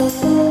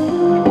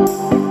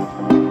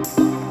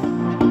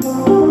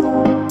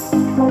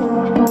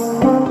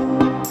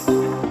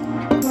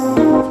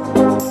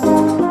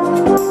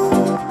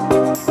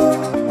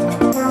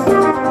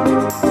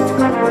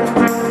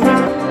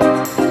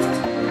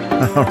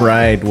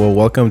right. Well,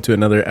 welcome to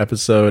another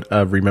episode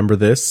of Remember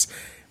This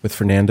with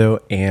Fernando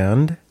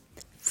and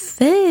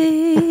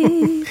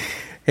Faye.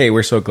 Hey,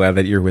 we're so glad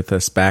that you're with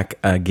us back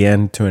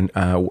again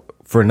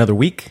for another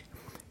week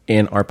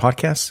in our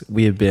podcast.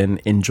 We have been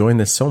enjoying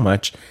this so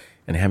much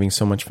and having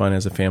so much fun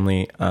as a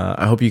family.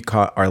 I hope you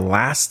caught our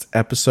last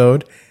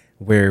episode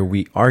where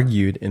we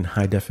argued in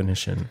high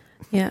definition.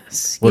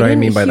 Yes. What do I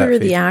mean by that? You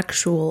didn't hear the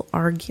actual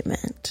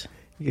argument.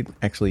 You can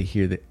actually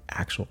hear the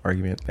actual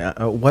argument.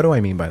 What do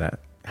I mean by that?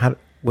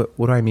 What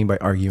do I mean by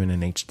arguing in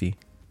HD?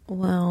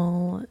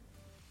 Well,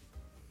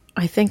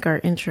 I think our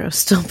intro's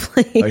still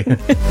playing.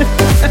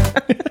 Oh,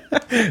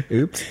 yeah.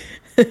 Oops.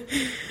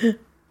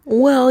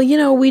 Well,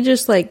 we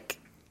just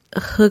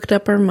hooked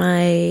up our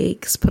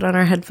mics, put on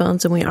our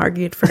headphones, and we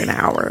argued for an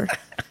hour.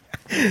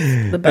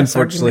 The best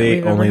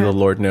Unfortunately, only the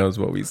Lord knows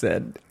what we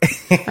said.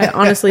 I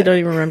honestly don't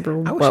even remember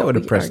what we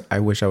argued. I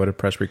wish I would have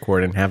pressed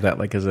record and have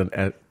that as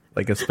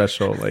a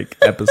special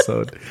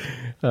episode,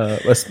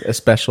 a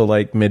special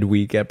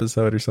midweek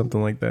episode or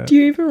something like that. Do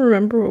you even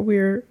remember what we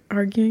were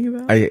arguing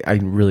about? I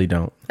really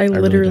don't. I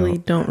literally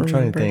don't remember. I'm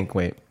trying to think.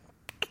 Wait.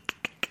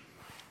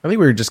 I think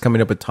we were just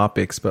coming up with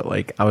topics, but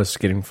I was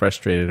getting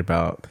frustrated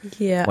about.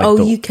 Yeah.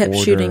 You kept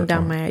shooting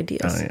down my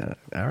ideas. Oh, yeah.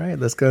 All right,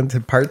 let's go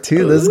into part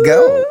 2. Let's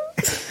go.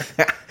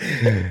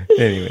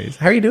 Anyways,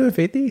 how are you doing,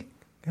 Faithy?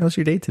 How's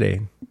your day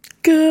today?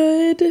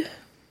 Good.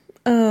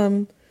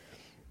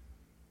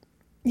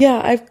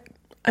 Yeah,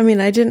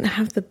 I didn't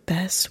have the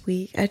best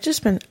week. I've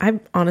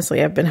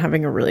been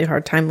having a really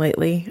hard time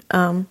lately.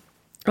 I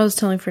was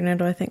telling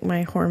Fernando, I think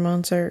my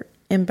hormones are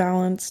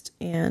imbalanced,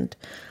 and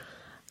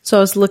so I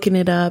was looking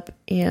it up,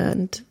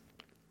 and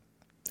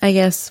I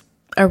guess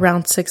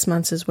around 6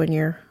 months is when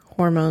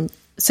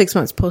 6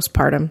 months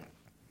postpartum,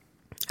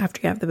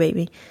 after you have the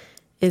baby,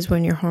 is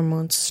when your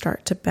hormones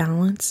start to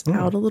balance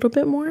out a little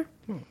bit more.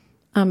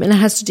 And it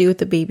has to do with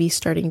the baby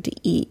starting to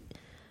eat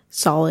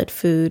solid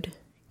food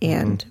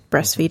and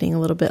breastfeeding a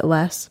little bit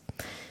less.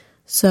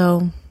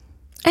 So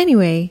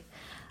anyway,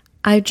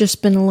 I've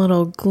just been a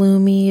little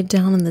gloomy,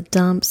 down in the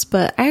dumps,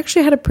 but I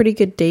actually had a pretty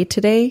good day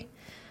today.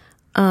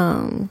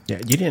 Yeah,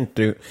 you didn't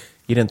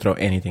throw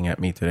anything at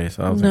me today,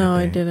 so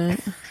I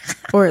didn't.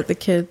 Or at the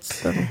kids.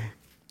 So.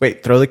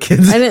 Wait, throw the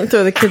kids? I didn't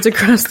throw the kids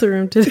across the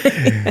room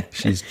today.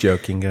 She's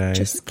joking, guys.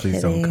 Just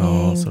Please kidding. Don't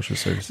call social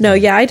services. No,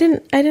 yeah, I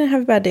didn't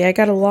have a bad day. I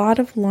got a lot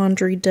of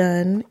laundry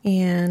done,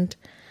 and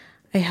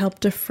I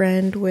helped a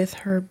friend with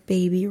her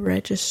baby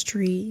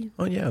registry.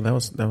 Oh yeah, that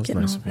was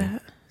nice of you.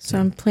 So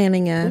I'm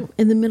planning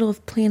in the middle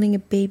of planning a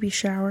baby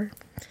shower.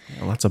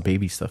 Yeah, lots of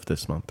baby stuff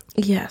this month.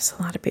 Yes,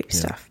 a lot of baby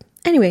stuff.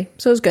 Anyway,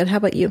 so it was good. How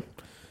about you?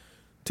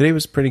 Today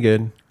was pretty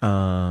good.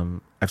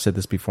 I've said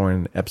this before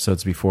in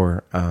episodes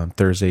before.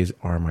 Thursdays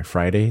are my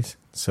Fridays,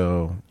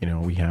 so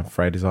we have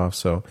Fridays off.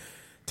 So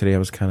today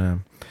was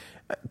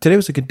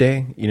a good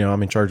day.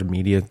 I'm in charge of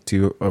media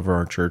too over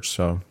our church,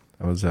 so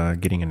I was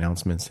getting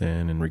announcements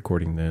in and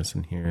recording this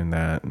and hearing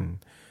that and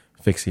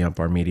fixing up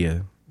our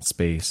media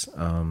space.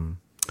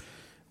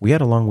 We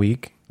had a long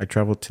week. I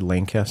traveled to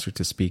Lancaster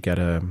to speak at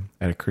a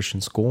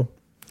Christian school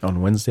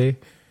on Wednesday.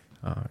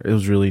 It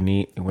was really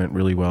neat. It went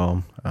really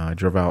well. I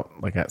drove out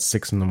at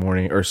 6 in the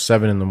morning or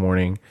 7 in the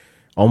morning.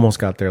 Almost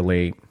got there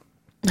late.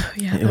 Oh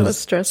yeah, that was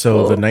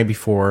stressful. So the night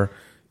before,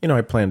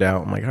 I planned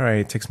out. I'm like, all right,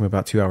 it takes me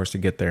about 2 hours to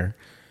get there.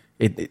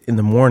 In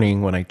the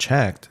morning when I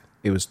checked,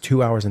 it was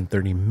 2 hours and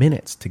 30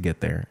 minutes to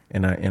get there,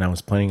 and I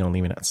was planning on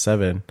leaving at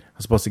 7. I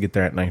was supposed to get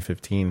there at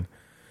 9:15.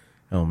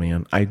 Oh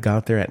man, I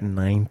got there at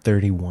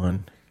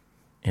 9:31,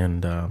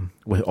 and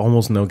with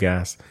almost no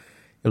gas.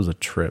 It was a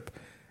trip,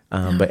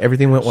 but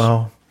everything went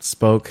well.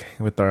 Spoke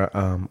with our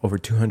over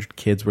 200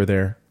 kids were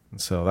there,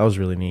 so that was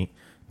really neat.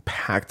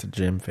 Packed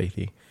gym,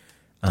 Faithy.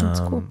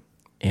 That's cool.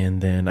 And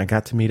then I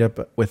got to meet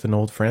up with an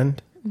old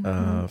friend,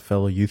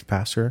 fellow youth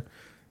pastor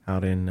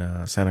out in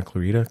Santa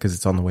Clarita, because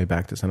it's on the way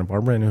back to Santa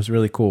Barbara, and it was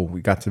really cool. I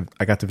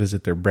got to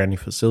visit their brand new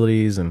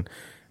facilities and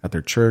at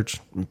their church.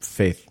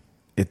 Faith,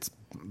 it's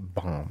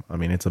bomb. I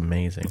mean, it's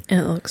amazing.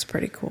 And it looks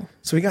pretty cool.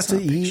 So we got to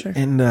eat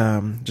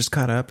and just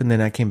caught up, and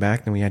then I came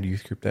back and we had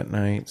youth group that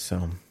night.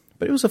 So,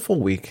 but it was a full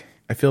week.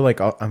 I feel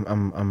like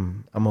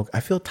I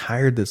feel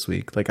tired this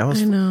week. I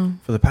know.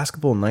 For the past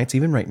couple of nights,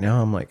 even right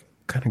now, I'm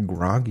kind of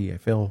groggy. I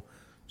feel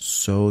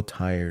so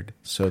tired.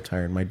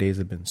 My days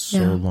have been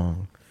so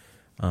long.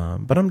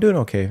 But I'm doing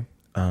okay.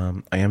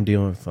 I am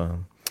dealing with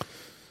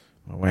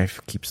my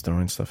wife keeps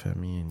throwing stuff at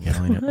me and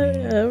yelling at me.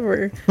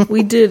 Whatever.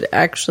 We did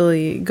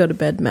actually go to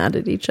bed mad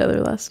at each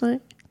other last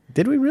night.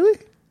 Did we really?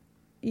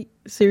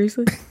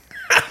 Seriously?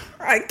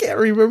 I can't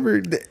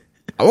remember.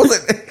 I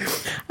wasn't.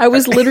 I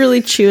was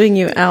literally chewing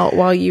you out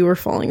while you were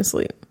falling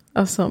asleep.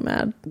 I was so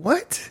mad.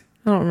 What?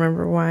 I don't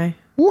remember why.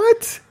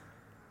 What?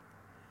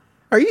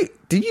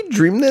 Did you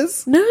dream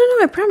this? No,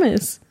 I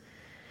promise.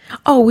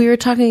 Oh, we were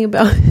talking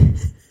about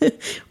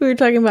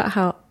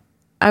how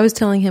I was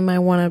telling him I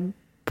want to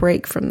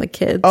break from the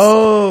kids.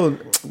 Oh,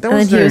 that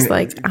was. And he was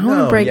like, "I want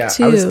to break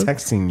too." I was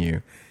texting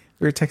you.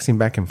 We were texting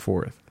back and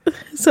forth.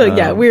 So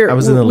yeah, I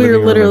was in the living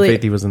room literally.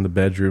 And Faithy was in the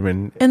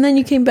bedroom, and then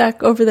you came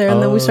back over there,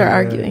 and then we started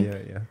arguing.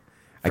 Yeah.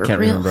 I can't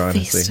remember,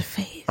 honestly. Face to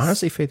face.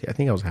 Honestly, Faith, I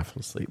think I was half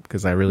asleep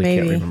because I really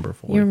Maybe. can't remember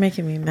fully. You're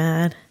making me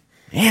mad.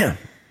 Man,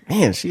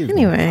 she is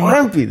Anyway.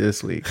 grumpy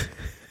this week.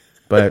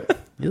 But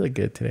you look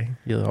good today.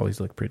 You always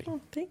look pretty.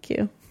 Oh, thank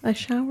you. I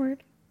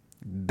showered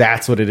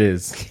That's what it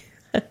is.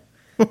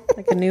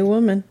 like a new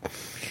woman.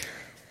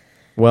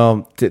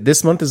 Well,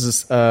 this month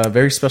is a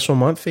very special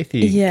month,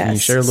 Faithy. Yes. Can you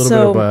share a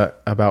little bit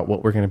about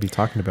what we're going to be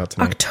talking about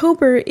tonight?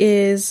 October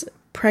is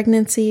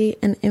Pregnancy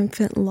and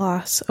Infant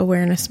Loss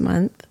Awareness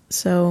Month.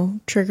 So,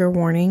 trigger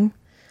warning.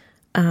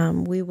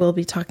 We will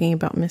be talking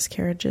about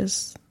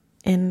miscarriages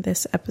in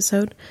this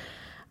episode.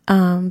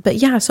 But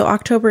yeah, so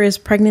October is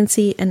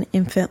Pregnancy and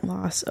Infant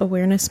Loss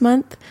Awareness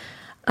Month.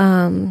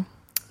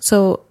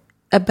 So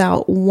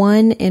about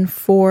 1 in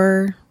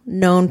 4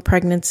 known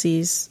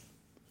pregnancies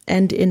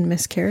end in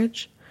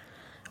miscarriage,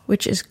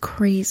 which is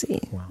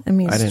crazy. Wow. I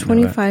mean, it's I didn't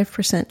know that.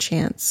 25%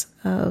 chance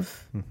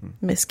of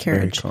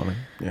miscarriage. Very common.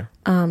 Yeah.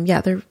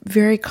 Yeah, they're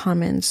very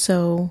common.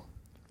 So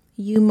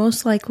you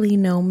most likely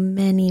know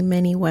many,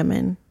 many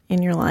women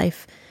in your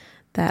life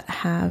that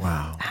have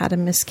had a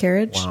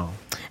miscarriage. Wow.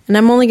 And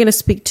I'm only going to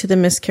speak to the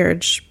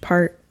miscarriage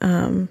part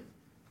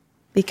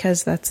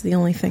because that's the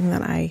only thing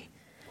that I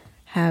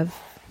have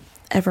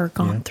ever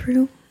gone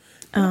through.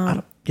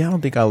 I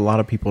don't think a lot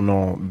of people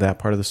know that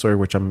part of the story,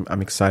 which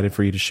I'm excited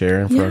for you to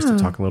share and for us to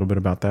talk a little bit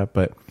about that.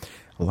 But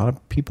a lot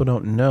of people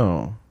don't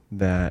know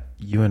that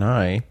you and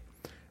I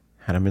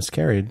had a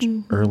miscarriage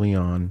early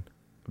on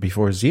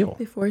before Zeal.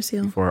 Before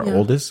our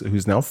oldest,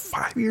 who's now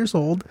 5 years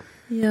old.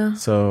 Yeah.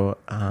 So,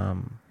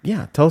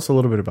 tell us a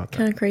little bit about that.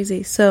 Kind of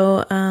crazy.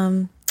 So,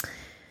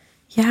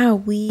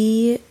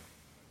 we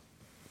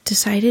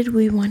decided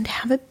we wanted to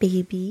have a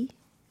baby,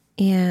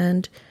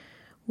 and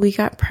we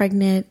got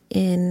pregnant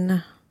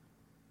in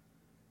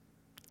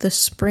the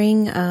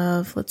spring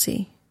of,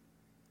 it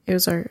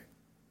was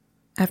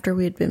after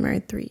we had been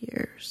married 3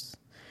 years.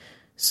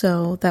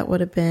 So that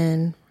would have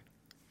been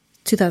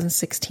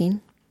 2016.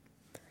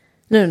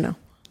 No,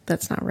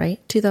 that's not right.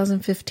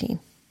 2015.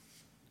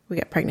 We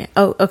got pregnant.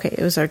 Oh, okay.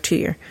 It was our 2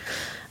 year.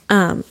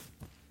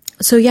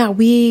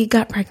 We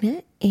got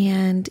pregnant,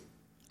 and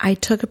I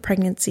took a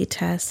pregnancy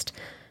test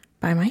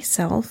by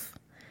myself.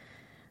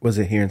 Was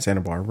it here in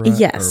Santa Barbara?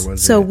 Yes.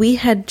 We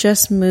had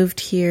just moved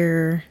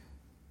here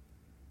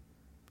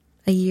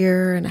a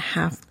year and a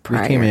half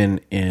prior. We came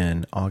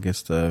in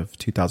August of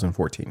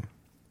 2014.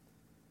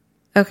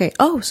 Okay.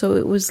 Oh,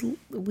 so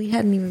we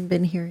hadn't even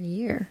been here a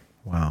year.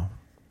 Wow.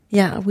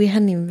 Yeah, we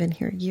hadn't even been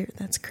here a year.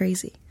 That's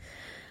crazy.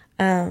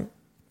 We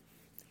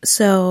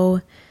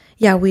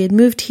had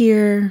moved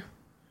here.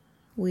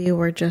 We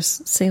were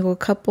just single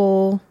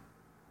couple,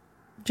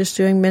 just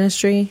doing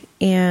ministry.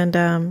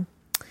 And,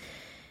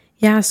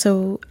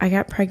 so I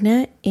got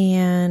pregnant,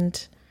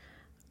 and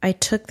I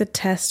took the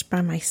test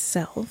by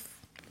myself,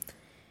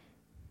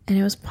 and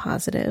it was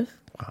positive.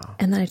 Wow.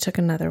 And then I took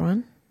another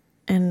one,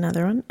 and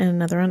another one, and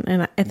another one.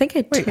 And I think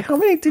I took how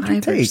many did you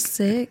 5 or take?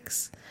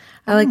 6.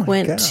 I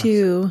went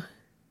to,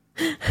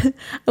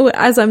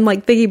 as I'm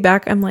thinking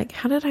back, I'm like,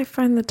 how did I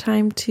find the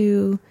time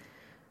to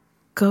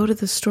go to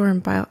the store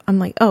and buy? I'm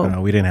like,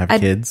 we didn't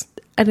have kids.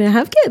 I didn't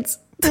have kids.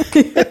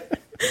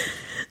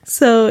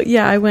 So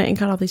I went and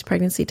got all these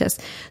pregnancy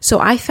tests.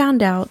 So I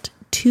found out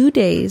 2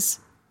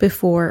 days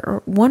before,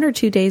 or 1 or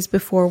 2 days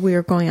before we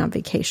were going on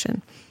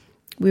vacation.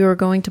 We were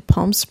going to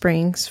Palm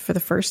Springs for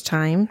the first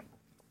time.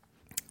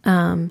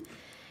 And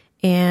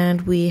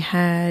we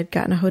had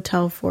gotten a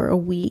hotel for a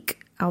week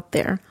out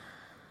there.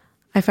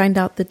 I find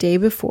out the day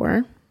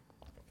before,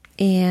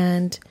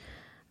 and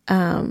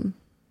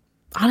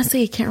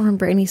honestly, I can't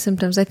remember any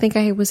symptoms. I think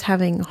I was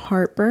having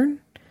heartburn,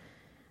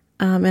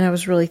 and I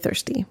was really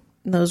thirsty.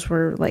 Those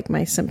were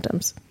my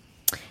symptoms.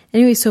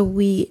 Anyway, so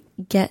we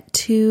get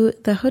to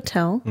the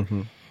hotel,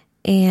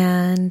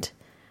 and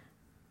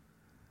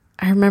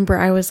I remember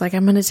I was like,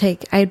 I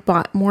had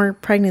bought more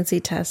pregnancy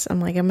tests.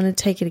 I'm like, I'm going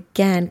to take it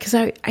again. Cause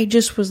I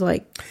just was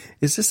like,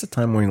 is this the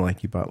time when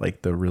you bought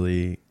the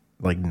really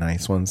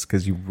nice ones?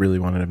 Cause you really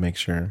wanted to make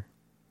sure.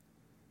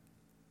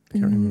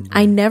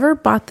 I never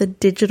bought the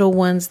digital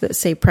ones that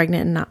say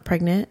pregnant and not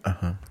pregnant.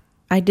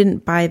 I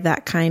didn't buy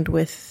that kind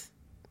with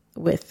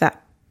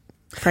that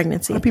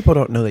pregnancy. A lot of people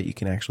don't know that you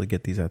can actually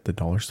get these at the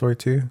dollar store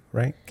too,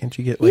 right? Can't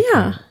you get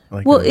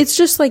it's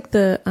just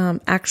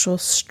the actual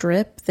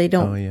strip. They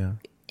don't. Oh yeah.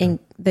 And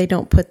they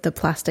don't put the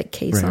plastic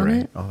case on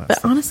it. But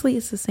stuff. honestly,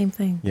 it's the same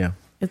thing. Yeah.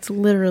 It's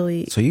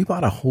literally... So you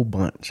bought a whole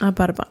bunch. I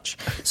bought a bunch.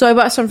 So I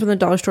bought some from the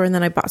dollar store, and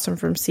then I bought some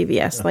from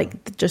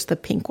CVS, just the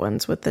pink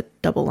ones with the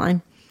double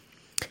line.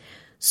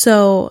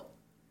 So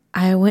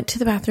I went to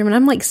the bathroom, and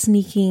I'm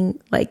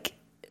sneaking,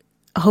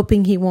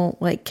 hoping he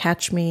won't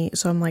catch me.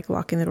 So I'm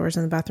locking the doors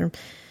in the bathroom.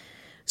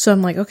 So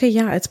I'm okay,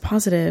 yeah, it's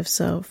positive.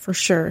 So for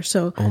sure.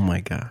 So... Oh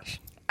my gosh.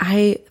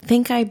 I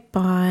think I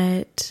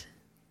bought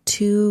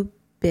 2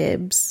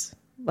 bibs,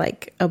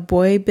 a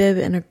boy bib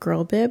and a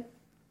girl bib,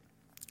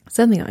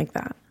 something like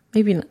that.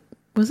 Maybe not.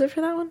 Was it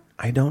for that one?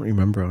 I don't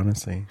remember,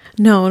 honestly.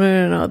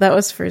 No. That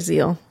was for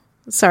Zeal.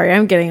 Sorry,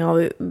 I'm getting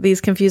all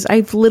these confused.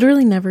 I've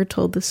literally never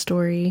told the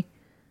story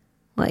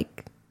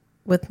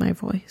with my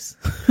voice.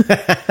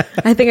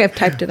 I think I've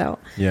typed it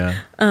out. Yeah.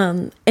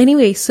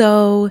 Anyway,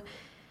 so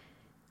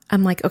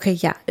I'm like, okay,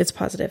 yeah, it's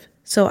positive.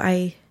 So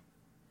I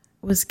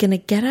was going to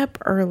get up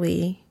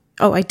early.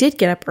 Oh, I did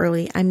get up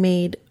early. I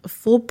made a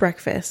full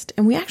breakfast,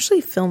 and we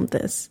actually filmed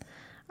this.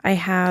 I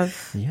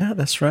have... Yeah,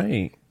 that's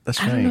right.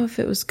 I don't know if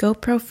it was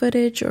GoPro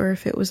footage or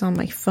if it was on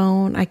my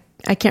phone. I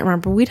can't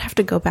remember. We'd have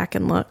to go back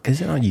and look. Is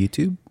it on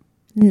YouTube?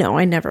 No,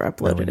 I never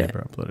uploaded it.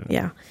 Never uploaded it.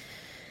 Yeah.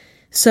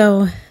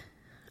 So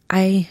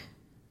I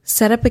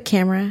set up a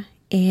camera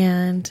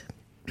and...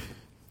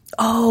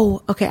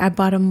 Oh, okay. I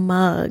bought a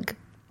mug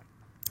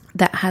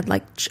that had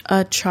like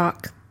a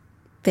chalk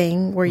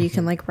thing where you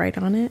can like write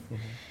on it. Mm-hmm.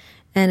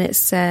 And it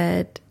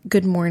said,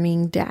 "Good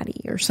morning,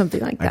 Daddy," or something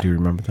like that. I do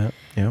remember that.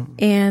 Yeah.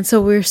 And so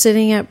we were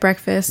sitting at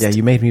breakfast. Yeah,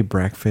 you made me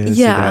breakfast.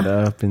 Yeah. You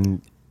got up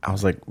and I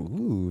was like,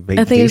 ooh,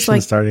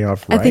 vacation starting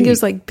off right. I think it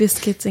was like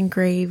biscuits and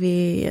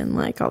gravy and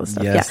like all this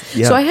stuff. Yes.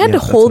 Yeah. So I had to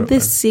hold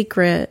this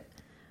secret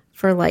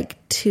for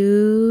like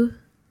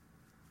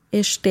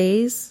 2-ish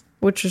days,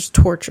 which was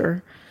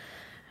torture.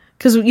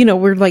 Because, you know,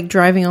 we're like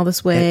driving all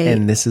this way.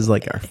 And this is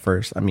like our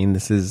first, I mean,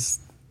 this is,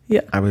 yeah.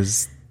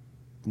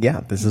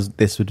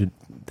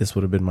 This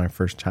would have been my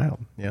first child.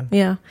 Yeah.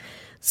 Yeah.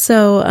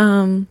 So,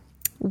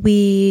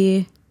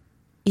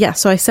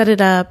 so I set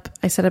it up.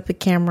 I set up the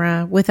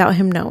camera without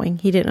him knowing.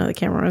 He didn't know the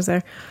camera was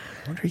there.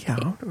 I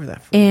wonder where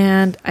that from.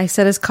 And I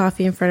set his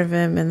coffee in front of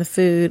him and the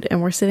food,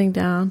 and we're sitting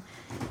down,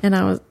 and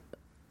I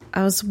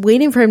was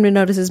waiting for him to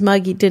notice his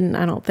mug. He didn't,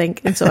 I don't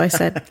think. And so I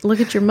said,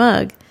 "Look at your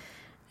mug."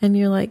 And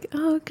you're like,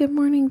 "Oh, good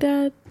morning,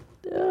 Dad."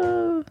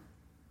 Oh.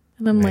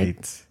 And I'm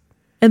like,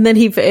 and then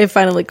it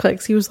finally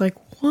clicks. He was like,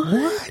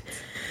 what?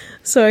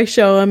 So I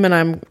show him, and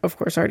I'm, of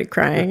course, already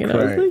crying. And I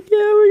was like,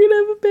 yeah, we're going to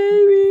have a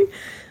baby.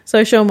 So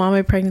I show him all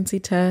my pregnancy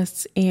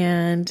tests,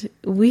 and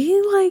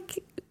we my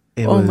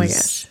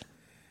gosh.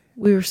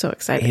 We were so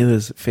excited. It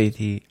was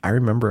Faithy. I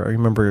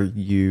remember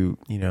you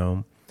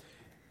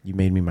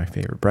made me my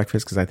favorite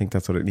breakfast because I think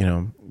that's what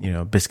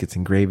it, biscuits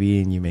and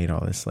gravy, and you made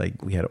all this, like,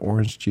 we had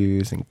orange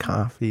juice and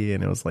coffee,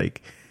 and it was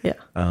like, yeah.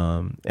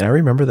 And I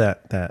remember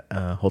that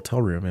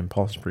hotel room in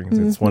Palm Springs.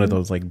 It's one of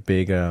those like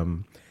big,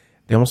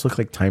 they almost look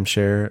like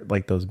timeshare,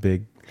 like those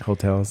big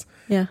hotels,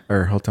 yeah,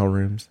 or hotel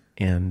rooms.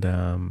 And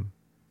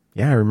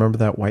I remember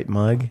that white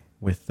mug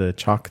with the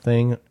chalk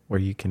thing where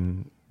you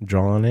can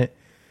draw on it.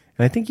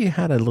 And I think you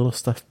had a little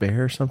stuffed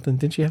bear or something.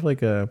 Didn't you have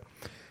I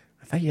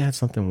thought you had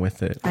something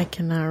with it. I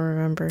cannot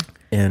remember.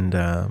 And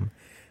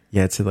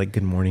it said like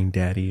 "Good morning,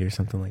 Daddy" or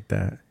something like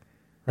that,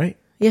 right?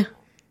 Yeah.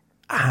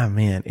 Ah,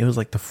 man, it was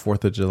like the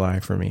 4th of July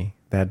for me.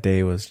 That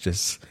day was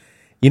just,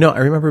 I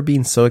remember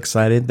being so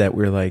excited that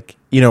we're like,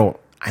 I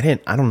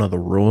don't know the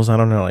rules. I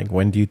don't know, like,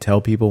 when do you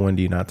tell people, when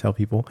do you not tell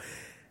people?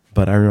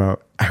 But I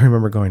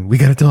remember going, we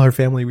got to tell our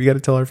family. We got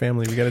to tell our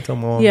family. We got to tell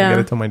Mom. Yeah. We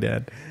got to tell my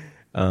dad.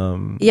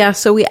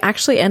 So we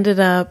actually ended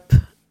up,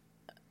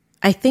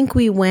 I think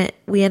we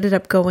ended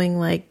up going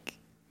like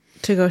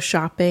to go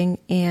shopping,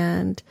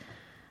 and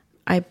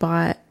I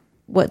bought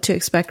What to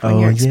Expect When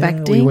You're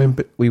Expecting.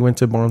 We went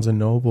to Barnes and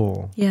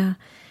Noble. Yeah.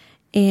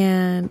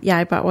 And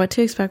I bought What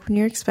to Expect When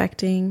You're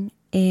Expecting.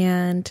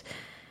 And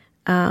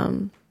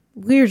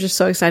we were just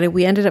so excited.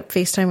 We ended up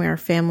FaceTiming our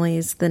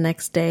families the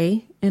next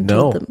day and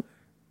told them.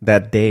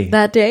 That day.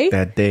 That day?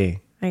 That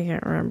day. I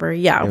can't remember.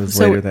 Yeah. It was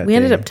later that we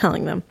ended day. up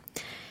telling them.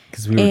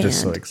 Because we were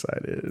just so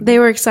excited. They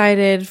were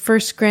excited.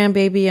 First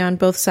grandbaby on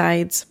both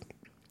sides.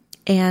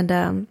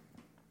 And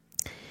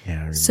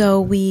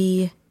so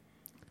we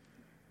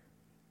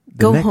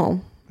go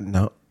home.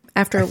 No.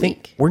 After a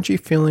week. Weren't you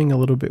feeling a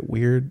little bit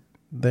weird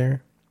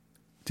there?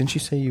 Didn't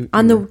you say you...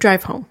 On the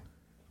drive home.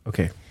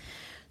 Okay.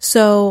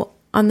 So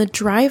on the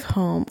drive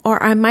home,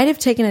 or I might have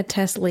taken a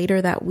test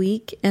later that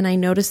week, and I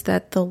noticed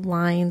that the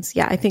lines...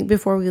 Yeah, I think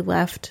before we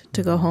left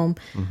to go home,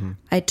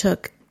 I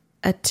took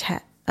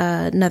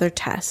another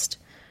test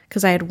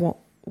because I had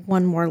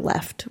one more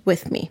left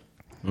with me.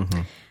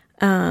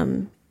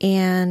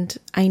 And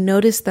I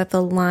noticed that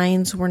the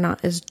lines were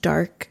not as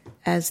dark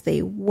as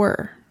they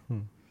were.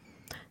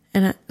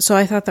 And so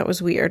I thought that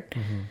was weird.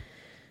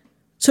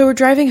 So we're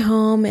driving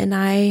home,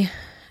 and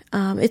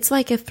it's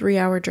like a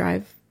 3-hour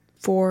drive.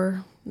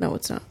 No,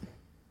 it's not.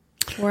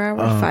 4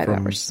 hours, 5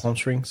 hours. Palm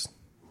Springs?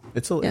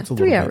 It's a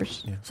 3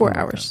 hours, 4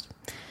 hours.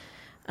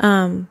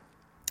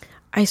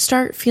 I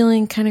start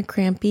feeling kind of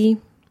crampy,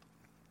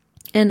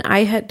 and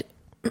I had,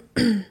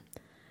 never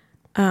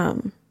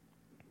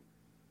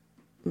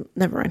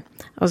mind.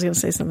 I was going to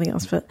say something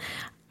else, but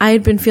I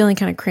had been feeling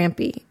kind of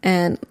crampy,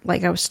 and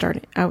like I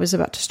was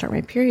about to start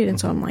my period. And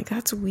so I'm like,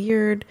 that's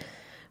weird.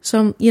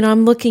 So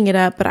I'm looking it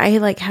up, but I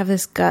like have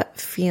this gut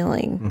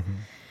feeling.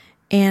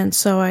 And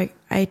so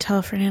I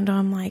tell Fernando,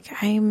 I'm like,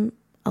 I'm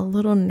a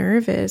little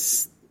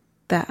nervous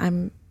that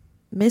I'm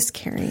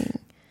miscarrying.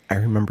 I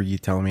remember you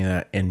telling me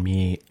that, and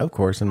me, of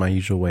course, in my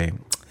usual way,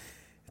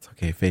 it's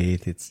okay,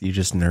 Faith, you're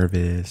just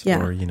nervous,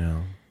 or,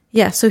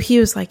 Yeah, so he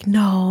was like,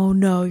 no,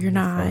 you're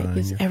not.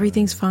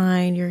 Everything's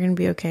fine. You're going to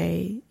be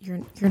okay.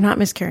 You're not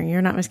miscarrying.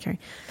 You're not miscarrying.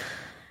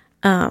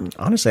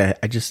 Honestly,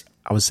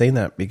 I was saying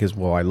that because,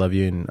 well, I love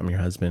you and I'm your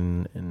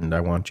husband and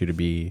I want you to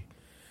be,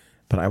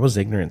 but I was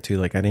ignorant too.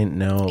 Like I didn't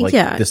know, like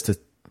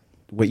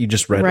what you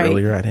just read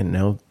earlier. I didn't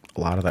know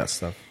a lot of that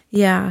stuff.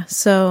 Yeah.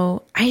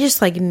 So I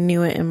just like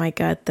knew it in my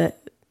gut that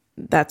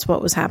that's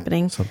what was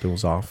happening. Something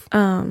was off.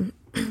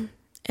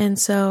 And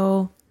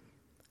so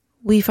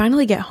we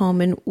finally get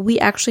home, and we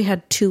actually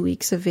had 2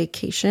 weeks of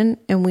vacation,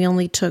 and we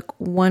only took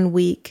 1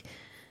 week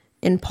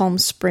in Palm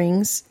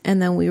Springs.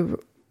 And then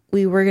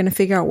we were going to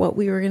figure out what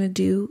we were going to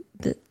do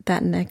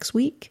that next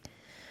week.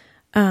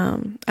 I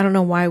don't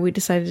know why we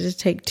decided to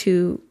take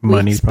 2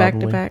 weeks back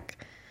to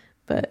back,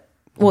 but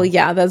well,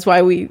 yeah, that's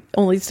why we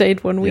only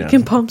stayed 1 week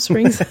in Palm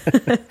Springs.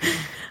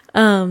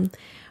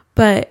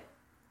 But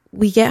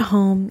we get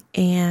home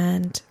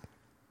and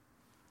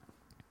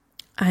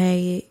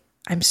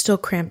I'm still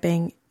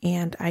cramping,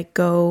 and I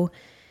go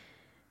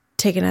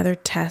take another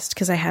test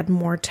because I had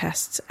more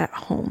tests at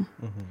home,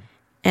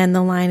 and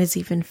the line is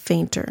even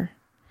fainter.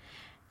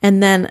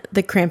 And then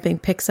the cramping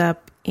picks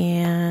up,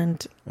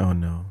 and oh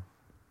no,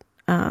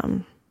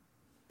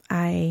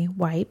 I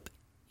wipe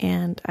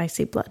and I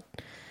see blood.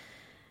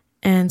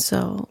 And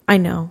so I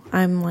know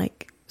I'm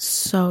like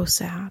so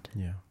sad.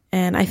 Yeah.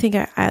 And I think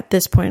at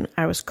this point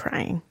I was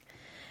crying.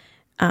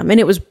 And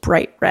it was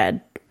bright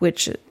red,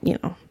 which, you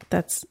know,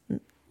 that's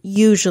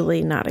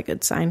usually not a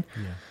good sign.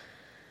 Yeah.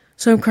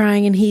 So I'm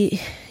crying, and he,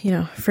 you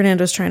know,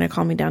 Fernando's trying to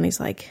calm me down. He's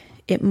like,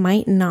 it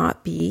might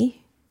not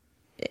be.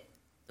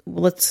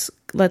 Let's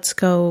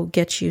go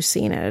get you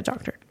seen at a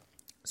doctor.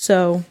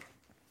 So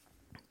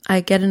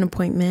I get an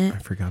appointment. I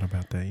forgot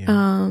about that.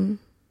 Yeah.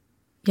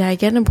 Yeah, I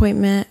get an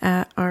appointment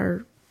at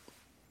our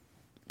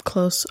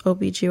close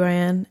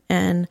OBGYN,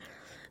 and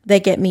they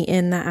get me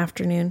in that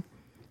afternoon.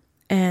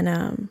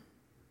 And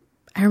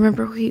I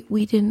remember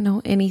we didn't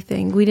know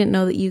anything. We didn't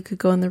know that you could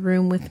go in the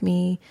room with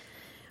me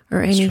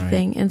or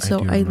anything. Right. And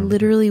so I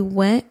literally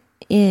went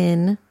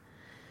in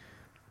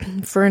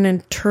for an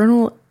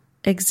internal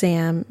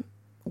exam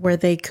where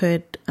they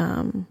could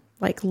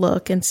like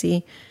look and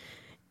see.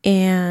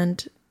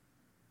 And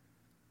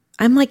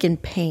I'm like in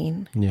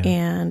pain. Yeah.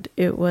 And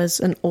it was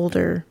an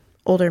older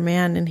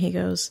man, and he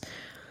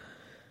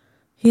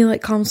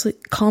like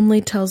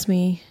calmly tells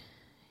me,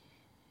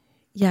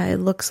 yeah, it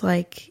looks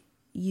like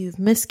you've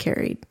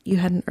miscarried. You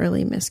had an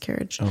early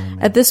miscarriage. Oh,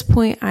 at this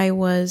point I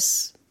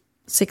was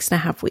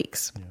 6.5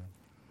 weeks.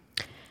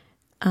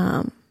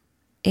 Yeah.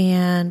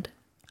 And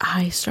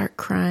I start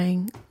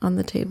crying on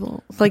the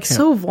table, like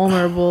so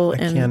vulnerable. I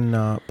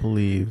cannot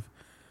believe,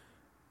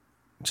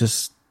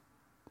 just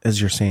as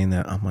you're saying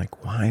that, I'm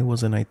like, why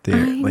wasn't I there?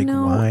 I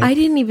know. Why? I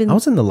didn't even. I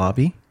was in the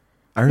lobby.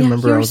 I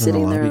remember I was in the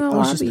lobby. I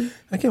was just,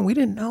 again, we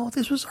didn't know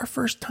this was our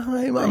first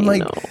time. I'm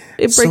like,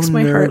 it breaks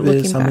my heart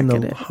looking back at it. I'm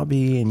in the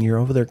lobby, and you're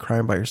over there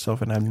crying by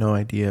yourself, and I have no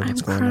idea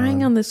what's going on. I'm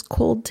crying on this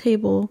cold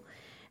table,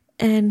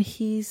 and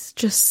he's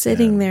just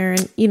sitting there,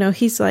 and you know,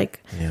 he's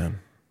like,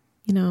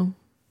 you know,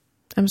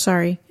 I'm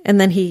sorry. And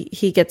then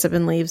he gets up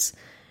and leaves.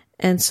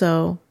 And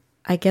so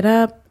I get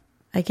up,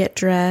 I get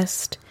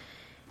dressed,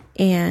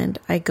 and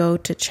I go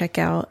to check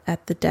out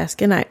at the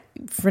desk. And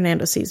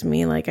Fernando sees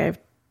me, like I have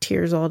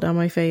tears all down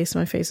my face.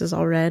 My face is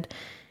all red.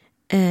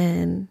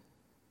 And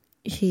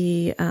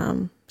he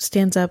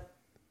stands up,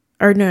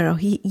 or no,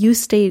 you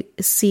stay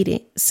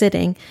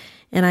sitting,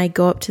 and I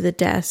go up to the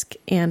desk,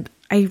 and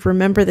I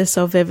remember this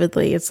so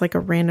vividly. It's like a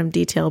random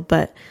detail,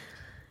 but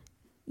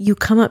you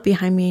come up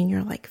behind me and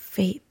you're like,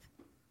 Faith,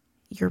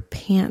 your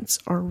pants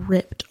are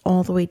ripped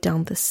all the way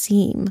down the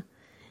seam.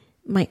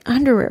 My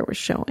underwear was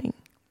showing.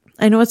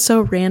 I know it's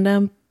so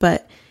random,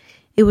 but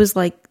it was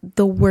like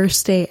the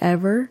worst day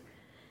ever.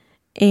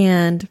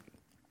 And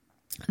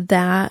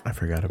that I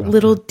forgot about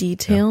little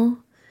detail,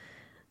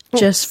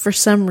 just for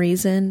some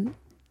reason,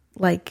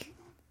 like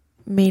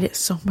made it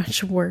so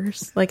much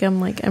worse. Like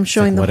I'm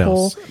showing like the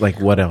whole else? Like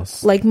what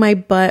else? Like my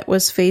butt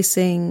was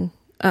facing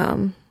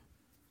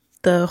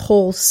the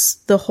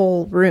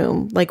whole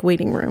room, like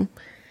waiting room.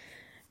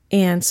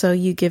 And so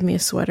you give me a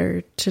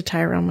sweater to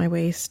tie around my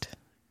waist,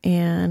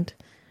 and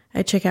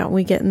I check out, and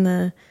we get in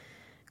the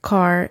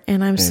car,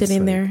 and I'm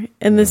sitting there,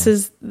 and this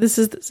is the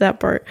sad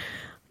part.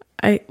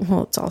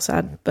 It's all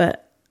sad,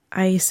 but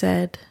I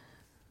said,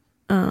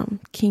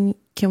 can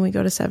we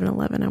go to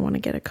 7-Eleven? I want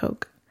to get a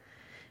Coke,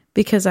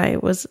 because I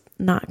was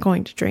not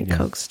going to drink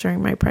Cokes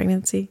during my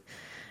pregnancy.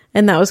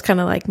 And that was kind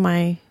of like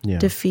my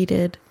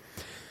defeated,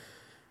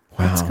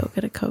 let's go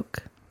get a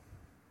Coke.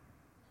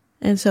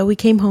 And so we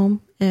came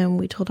home, and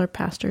we told our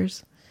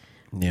pastors.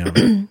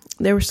 Yeah.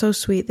 They were so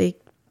sweet. They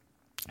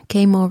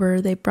came over.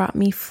 They brought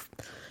me,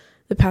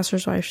 the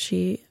pastor's wife,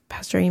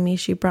 Pastor Amy,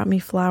 she brought me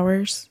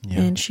flowers,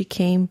 and she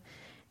came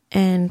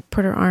and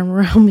put her arm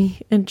around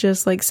me and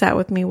just like sat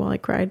with me while I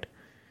cried.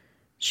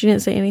 She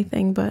didn't say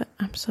anything, but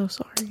I'm so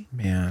sorry.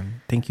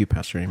 Man, thank you,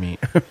 Pastor Amy.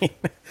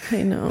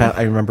 I know.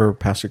 I remember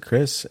Pastor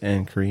Chris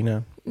and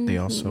Karina. They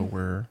also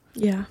were.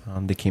 Yeah.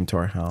 They came to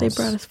our house. They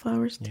brought us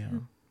flowers too. Yeah.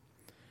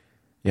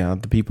 Yeah,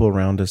 the people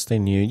around us, they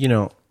knew. You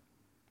know,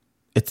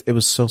 it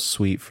was so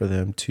sweet for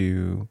them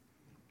to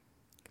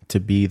to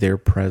be there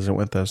present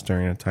with us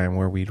during a time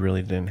where we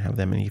really didn't have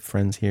that many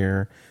friends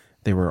here.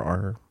 They were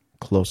our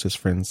closest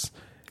friends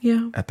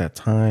at that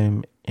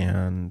time.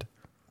 And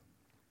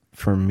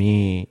for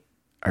me,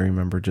 I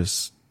remember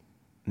just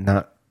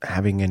not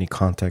having any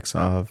context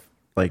of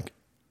like,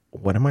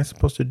 what am I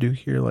supposed to do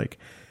here? Like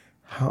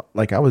how,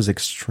 like I was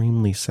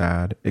extremely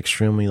sad,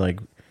 extremely like,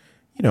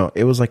 you know,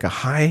 it was like a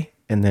high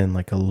and then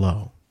like a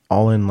low,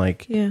 all in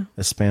like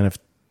a span of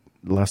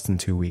less than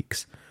 2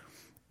 weeks.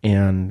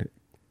 And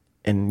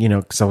you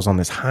know, cause I was on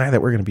this high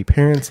that we're going to be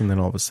parents. And then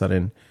all of a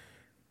sudden,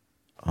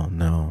 oh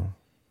no.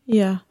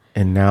 Yeah.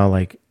 And now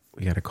like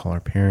we got to call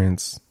our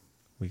parents.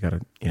 We got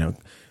to, you know,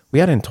 we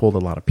hadn't told a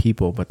lot of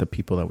people, but the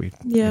people that we,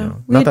 you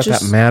know, not that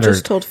that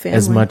mattered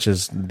as much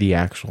as the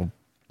actual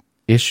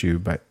issue,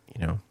 but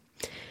you know.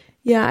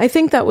 Yeah, I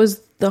think that was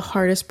the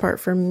hardest part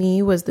for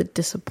me was the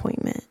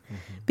disappointment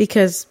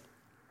because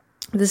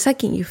the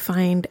second you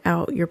find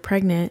out you're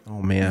pregnant,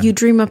 oh man, you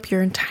dream up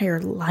your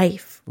entire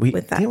life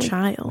with that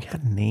child. We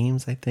had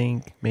names, I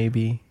think,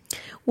 maybe.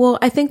 Well,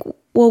 I think,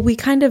 we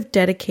kind of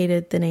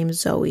dedicated the name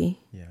Zoe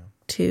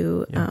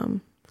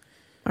to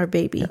our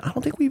baby. Yeah, I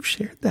don't think we've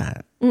shared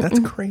that. That's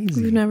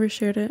crazy. We've never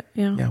shared it.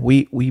 Yeah. Yeah,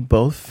 we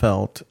both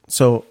felt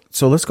so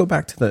let's go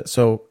back to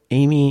so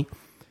Amy,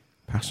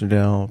 Pastor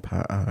Dell,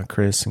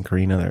 Chris, and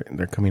Karina,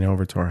 they're coming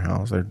over to our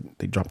house.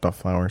 They dropped off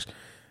flowers.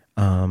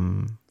 I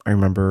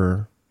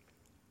remember,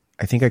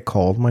 I think I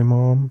called my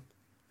mom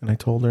and I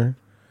told her,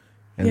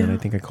 and then I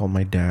think I called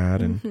my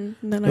dad, and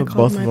then I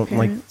called my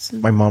parents.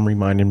 Like my mom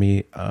reminded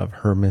me of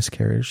her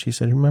miscarriage. She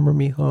said, "Remember,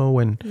 mijo,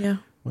 when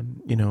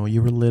you know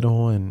you were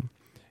little," and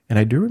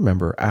I do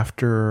remember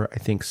after I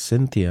think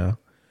Cynthia,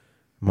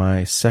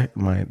 my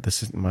sibling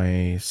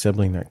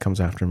that comes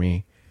after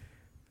me,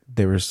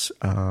 there was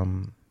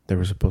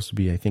supposed to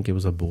be, I think it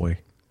was a boy.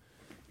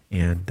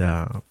 And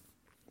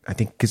I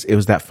think because it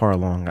was that far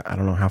along, I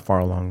don't know how far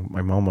along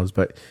my mom was,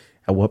 but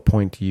at what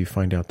point do you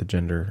find out the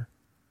gender?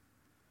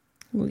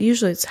 Well,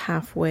 usually it's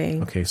halfway.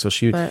 Okay, so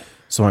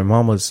so my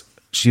mom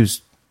she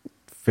was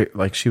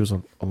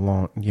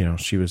along, you know,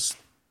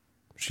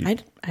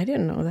 I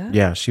didn't know that.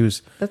 Yeah, she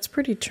was. That's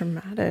pretty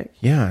traumatic.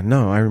 Yeah,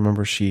 no, I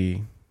remember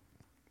I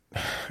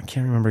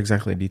can't remember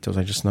exactly the details.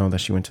 I just know that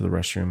she went to the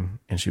restroom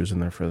and she was in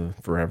there for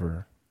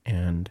forever.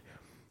 And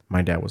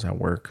my dad was at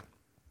work,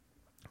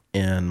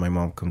 and my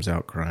mom comes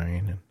out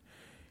crying,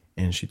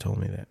 and she told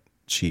me that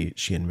she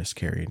had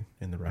miscarried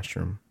in the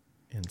restroom,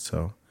 and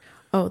so.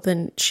 Oh,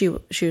 then she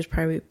was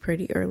probably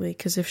pretty early,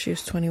 because if she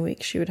was 20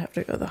 weeks, she would have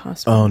to go to the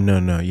hospital. Oh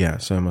no, yeah.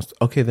 So I must.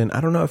 Okay, then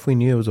I don't know if we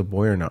knew it was a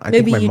boy or not.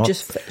 She felt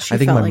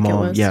like it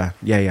was.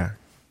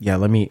 Yeah.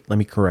 Let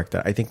me correct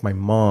that. I think my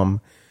mom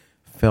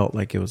felt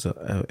like it was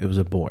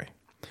a boy,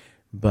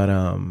 but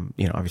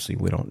you know, obviously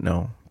we don't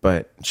know.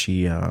 But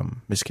she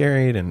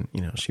miscarried, and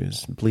you know, she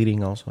was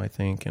bleeding also, I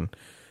think, and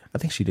I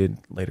think she did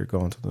later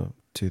go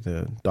to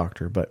the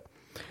doctor, but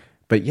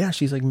yeah,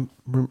 she's like,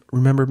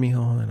 "Remember me,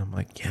 home?" And I'm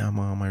like, "Yeah,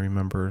 Mom, I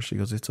remember." She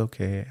goes, "It's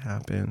okay, it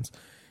happens."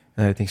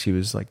 And I think she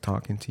was like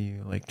talking to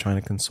you, like trying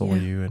to console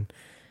you, and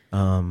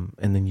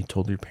then you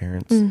told your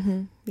parents.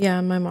 Mm-hmm.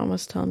 Yeah, my mom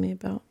was telling me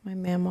about my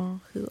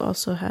mama, who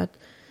also had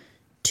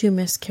 2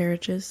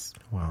 miscarriages.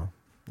 Wow.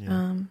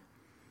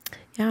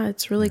 Yeah,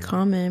 it's really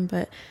common,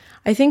 but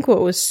I think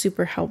what was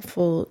super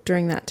helpful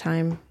during that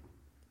time,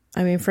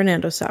 I mean,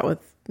 Fernando sat with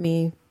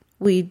me.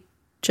 We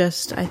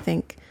just, I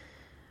think,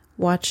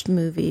 watched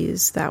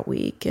movies that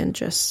week and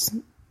just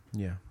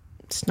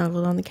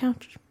snuggled on the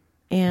couch.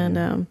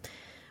 And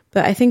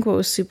but I think what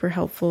was super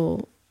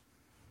helpful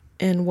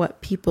and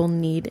what people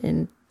need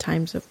in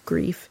times of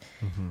grief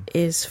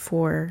is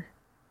for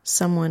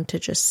someone to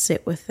just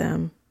sit with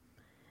them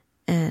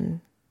and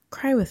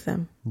cry with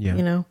them. Yeah.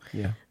 You know?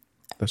 Yeah.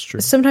 That's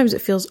true. Sometimes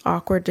it feels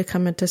awkward to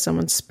come into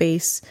someone's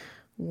space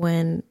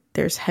when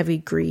there's heavy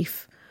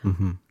grief.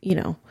 You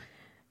know,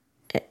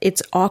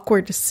 it's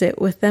awkward to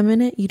sit with them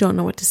in it. You don't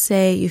know what to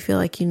say. You feel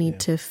like you need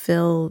to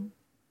fill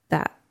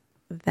that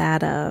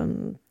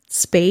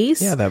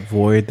space. Yeah, that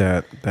void,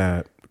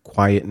 that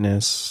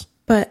quietness.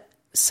 But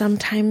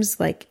sometimes,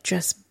 like,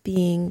 just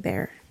being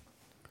there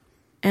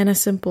and a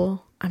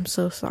simple "I'm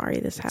so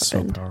sorry this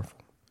happened" so powerful.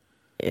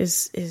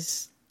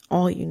 is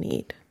all you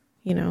need.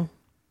 You know,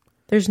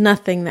 there's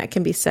nothing that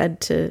can be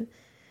said to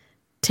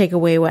take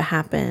away what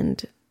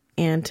happened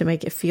and to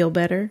make it feel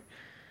better.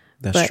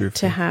 That's true. But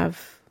to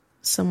have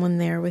someone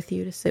there with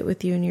you to sit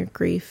with you in your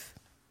grief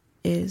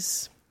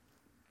is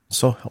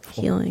so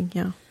helpful. Healing,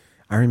 yeah.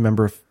 I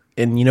remember,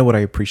 and you know what I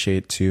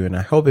appreciate too, and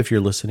I hope if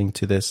you're listening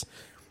to this,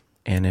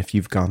 and if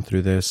you've gone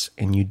through this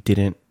and you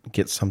didn't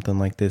get something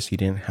like this, you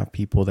didn't have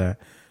people that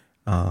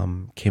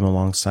came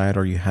alongside,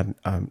 or you had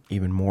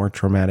even more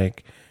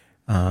traumatic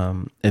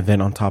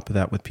event on top of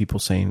that with people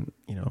saying,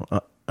 you know,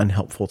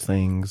 unhelpful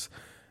things.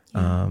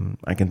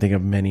 I can think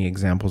of many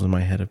examples in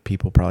my head of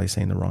people probably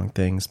saying the wrong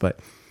things, but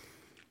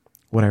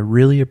what I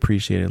really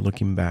appreciated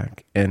looking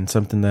back, and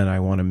something that I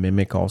want to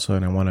mimic also,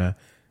 and I want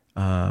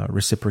to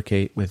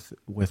reciprocate with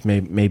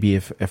maybe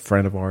if a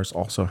friend of ours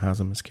also has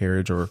a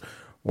miscarriage, or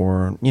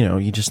you know,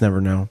 you just never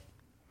know,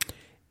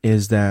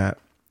 is that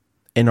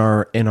in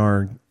our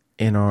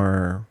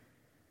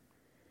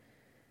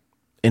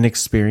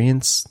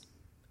inexperience,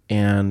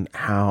 and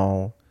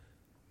how,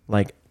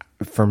 like,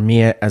 for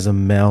me as a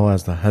male,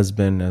 as the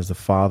husband, as the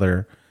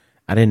father,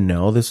 I didn't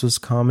know this was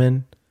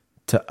common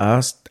to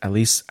us. At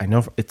least I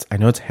know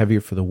it's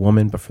heavier for the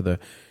woman, but for the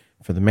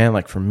man,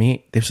 like for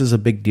me, this is a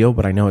big deal,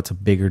 but I know it's a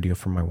bigger deal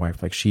for my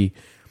wife. Like she,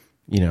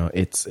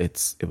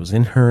 it was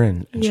in her,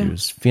 and she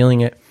was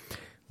feeling it.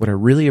 What I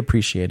really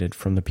appreciated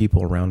from the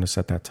people around us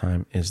at that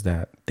time is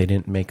that they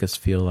didn't make us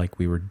feel like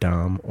we were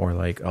dumb or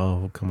like,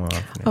 oh, come on.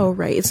 Oh,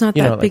 right. It's not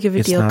that big of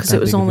a deal because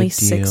it was only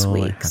 6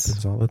 weeks. It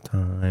happens all the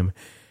time.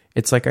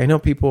 It's like, I know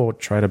people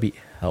try to be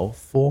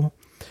helpful,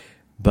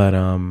 but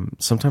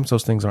sometimes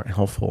those things aren't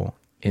helpful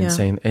in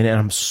saying, and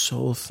I'm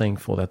so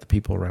thankful that the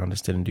people around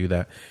us didn't do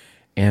that.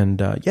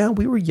 And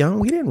we were young.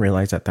 We didn't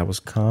realize that was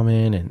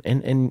common.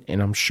 And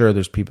I'm sure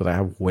there's people that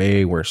have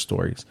way worse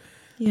stories.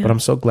 Yeah. But I'm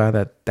so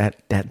glad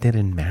that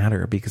didn't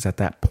matter, because at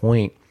that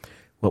point,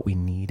 what we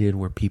needed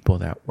were people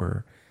that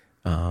were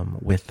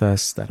with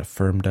us, that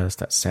affirmed us,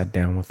 that sat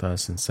down with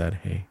us and said,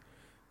 hey,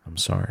 I'm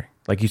sorry.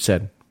 Like you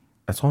said,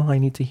 that's all I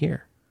need to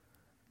hear.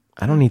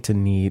 I don't need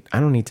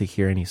to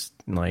hear any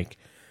like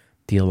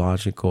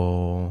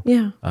theological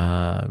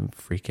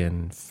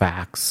freaking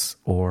facts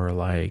or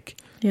like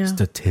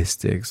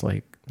statistics.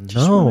 Like,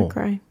 just wanna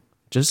cry.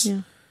 Just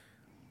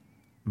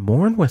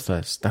mourn with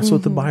us. That's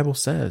what the Bible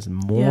says.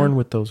 Mourn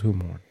with those who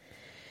mourn.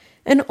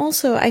 And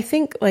also, I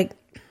think, like,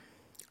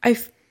 I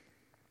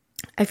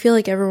feel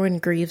like everyone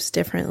grieves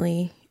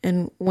differently.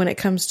 And when it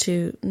comes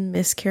to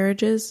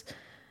miscarriages,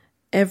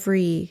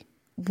 every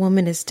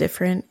woman is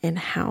different in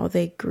how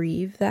they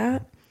grieve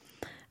that.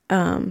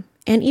 And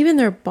even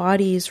their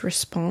body's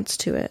response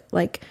to it.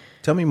 Like,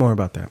 tell me more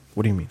about that.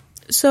 What do you mean?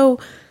 So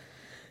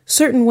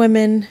certain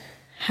women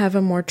have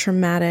a more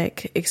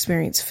traumatic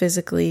experience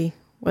physically,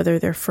 whether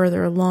they're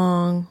further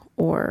along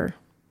or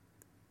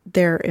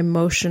their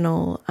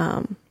emotional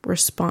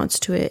response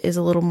to it is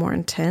a little more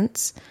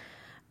intense.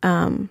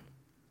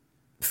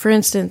 For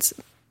instance,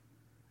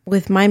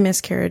 with my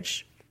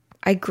miscarriage,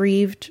 I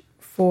grieved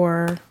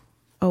for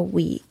a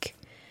week.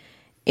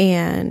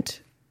 And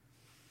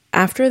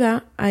after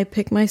that, I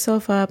picked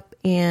myself up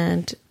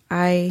and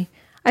I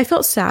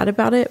felt sad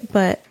about it,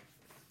 but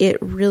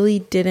it really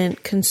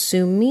didn't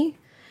consume me.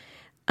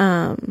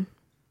 And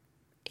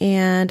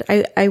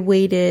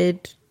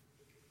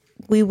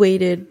we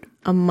waited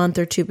a month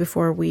or two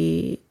before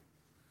we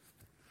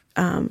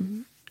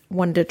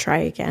wanted to try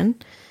again.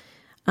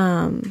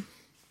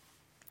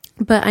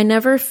 But I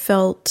never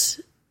felt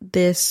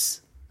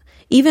this,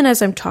 even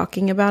as I'm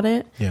talking about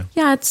it.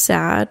 Yeah, it's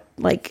sad.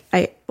 Like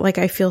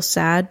I feel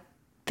sad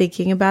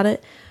thinking about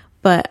it,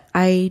 but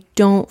I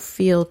don't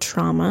feel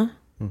trauma.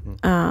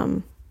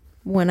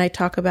 When I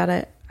talk about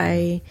it,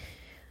 I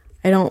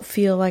don't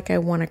feel like I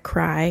want to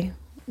cry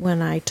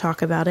when I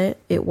talk about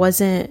it. It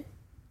wasn't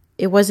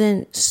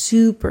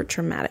super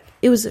traumatic.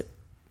 It was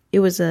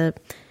a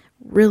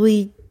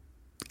really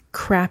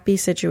crappy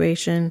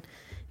situation.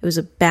 It was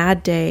a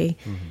bad day.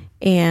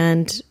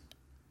 And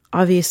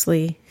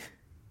obviously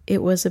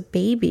it was a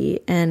baby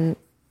and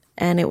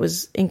it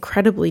was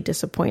incredibly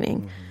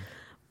disappointing.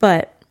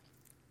 But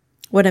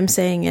what I'm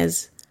saying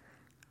is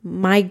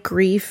my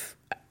grief,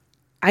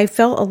 I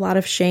felt a lot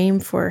of shame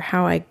for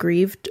how I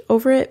grieved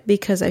over it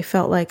because I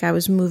felt like I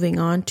was moving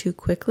on too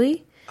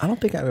quickly. I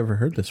don't think I've ever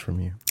heard this from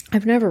you.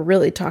 I've never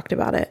really talked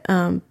about it.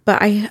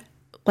 But I,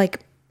 like,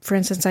 for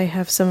instance, I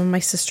have some of my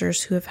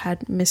sisters who have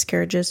had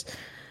miscarriages,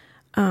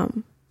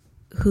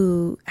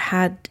 who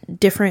had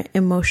different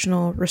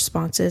emotional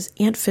responses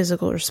and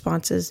physical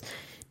responses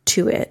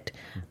to it.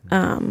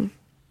 And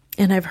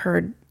I've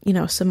heard,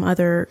 some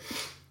other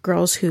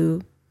girls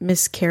who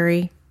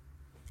miscarry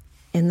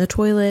in the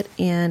toilet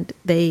and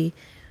they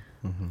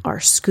are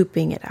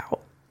scooping it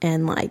out.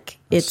 And like,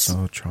 it's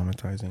so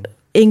traumatizing.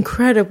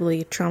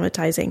 Incredibly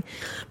traumatizing.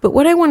 But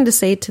what I wanted to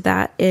say to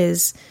that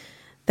is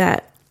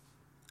that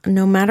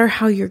no matter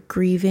how you're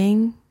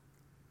grieving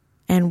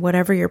and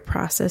whatever your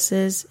process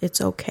is,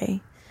 it's okay.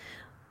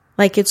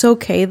 Like, it's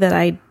okay that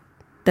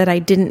I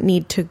didn't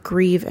need to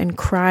grieve and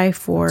cry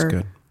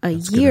for a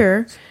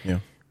year. Yeah.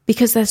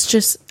 Because that's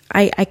just,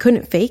 I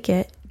couldn't fake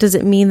it. Does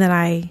it mean that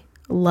I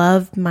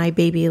love my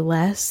baby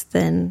less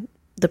than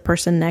the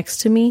person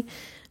next to me?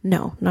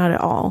 No, not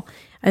at all.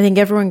 I think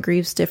everyone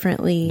grieves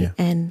differently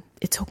and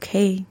it's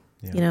okay.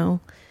 Yeah.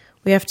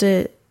 We have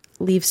to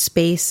leave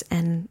space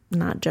and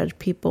not judge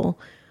people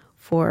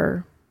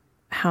for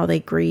how they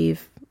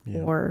grieve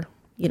or,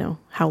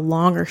 how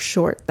long or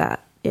short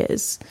that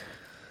is.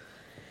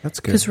 That's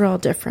good. Because we're all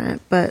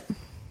different, but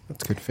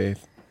that's good,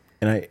 Faith.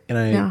 And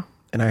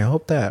I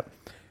hope that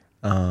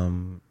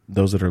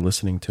those that are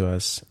listening to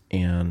us,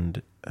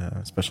 and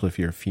especially if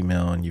you're a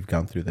female and you've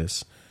gone through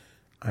this,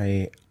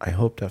 I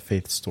hope that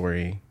Faith's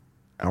story,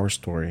 our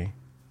story,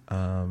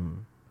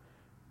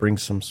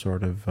 brings some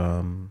sort of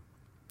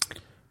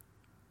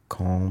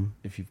calm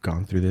if you've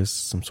gone through this,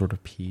 some sort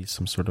of peace,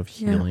 some sort of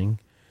healing.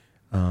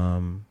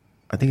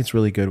 I I think it's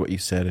really good what you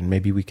said, and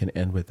maybe we can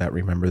end with that.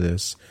 Remember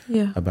this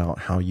about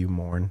how you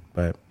mourn.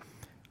 But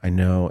I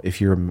know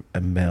if you're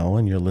a male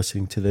and you're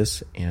listening to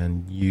this,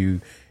 and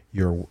you're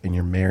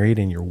married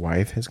and your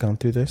wife has gone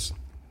through this,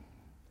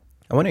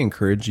 I want to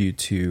encourage you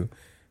to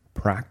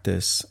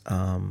practice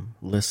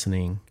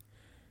listening,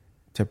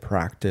 to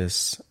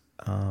practice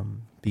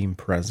being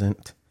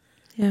present.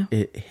 Yeah.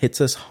 It hits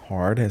us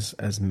hard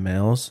as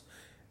males,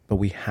 but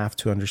we have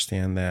to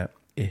understand that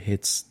it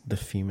hits the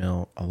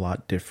female a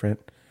lot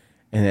different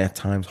and at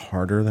times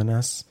harder than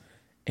us.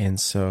 And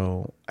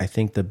so I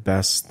think the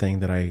best thing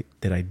that I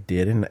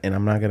did, and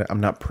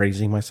I'm not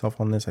praising myself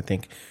on this. I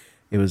think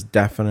it was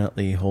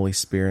definitely Holy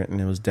Spirit,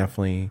 and it was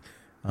definitely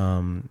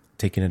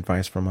taking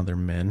advice from other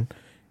men,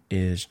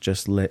 is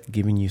just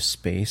giving you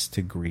space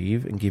to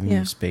grieve and giving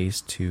you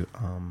space to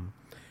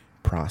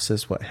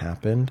process what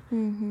happened,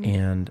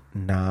 and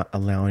not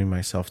allowing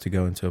myself to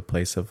go into a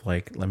place of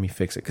like, let me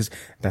fix it. Cause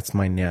that's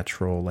my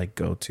natural like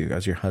go-to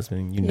as your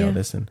husband, you know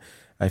this. And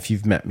if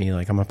you've met me,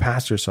 like I'm a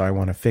pastor, so I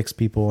want to fix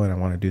people and I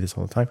want to do this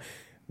all the time.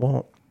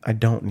 Well, I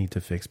don't need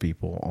to fix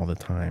people all the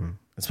time,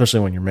 especially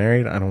when you're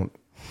married. I don't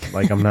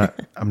like, I'm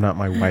not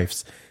my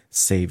wife's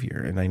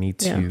savior, and I need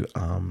to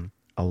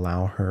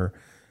allow her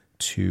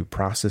to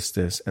process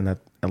this, and that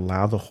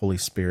allow the Holy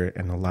Spirit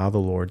and allow the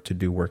Lord to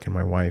do work in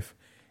my wife,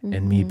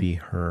 and me be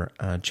her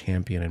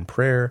champion in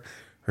prayer,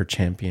 her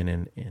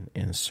champion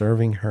in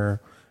serving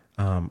her.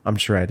 I'm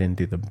sure I didn't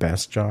do the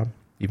best job.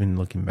 Even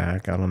looking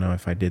back, I don't know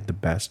if I did the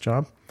best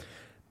job.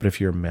 But if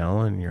you're a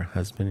male and you're a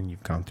husband and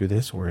you've gone through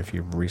this, or if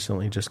you've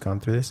recently just gone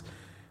through this,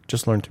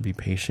 just learn to be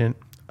patient,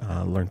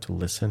 learn to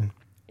listen,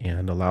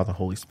 and allow the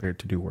Holy Spirit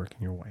to do work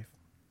in your wife.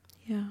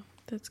 Yeah,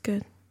 that's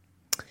good.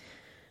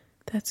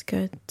 That's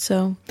good.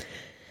 So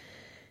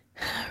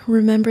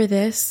remember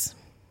this: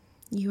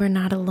 you are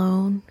not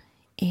alone,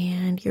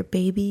 and your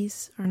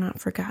babies are not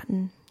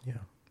forgotten. Yeah.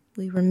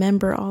 We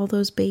remember all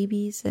those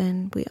babies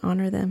and we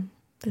honor them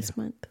this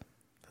month.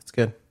 That's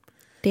good.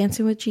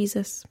 Dancing with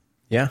Jesus.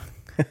 Yeah.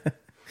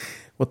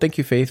 Well, thank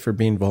you, Faith, for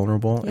being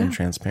vulnerable and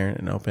transparent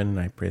and open. And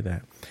I pray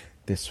that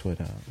this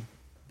would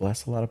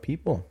bless a lot of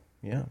people.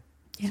 Yeah.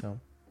 So,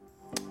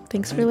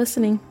 thanks for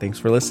listening. Thanks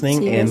for listening.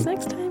 See you guys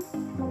next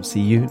time. We'll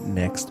see you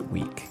next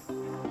week.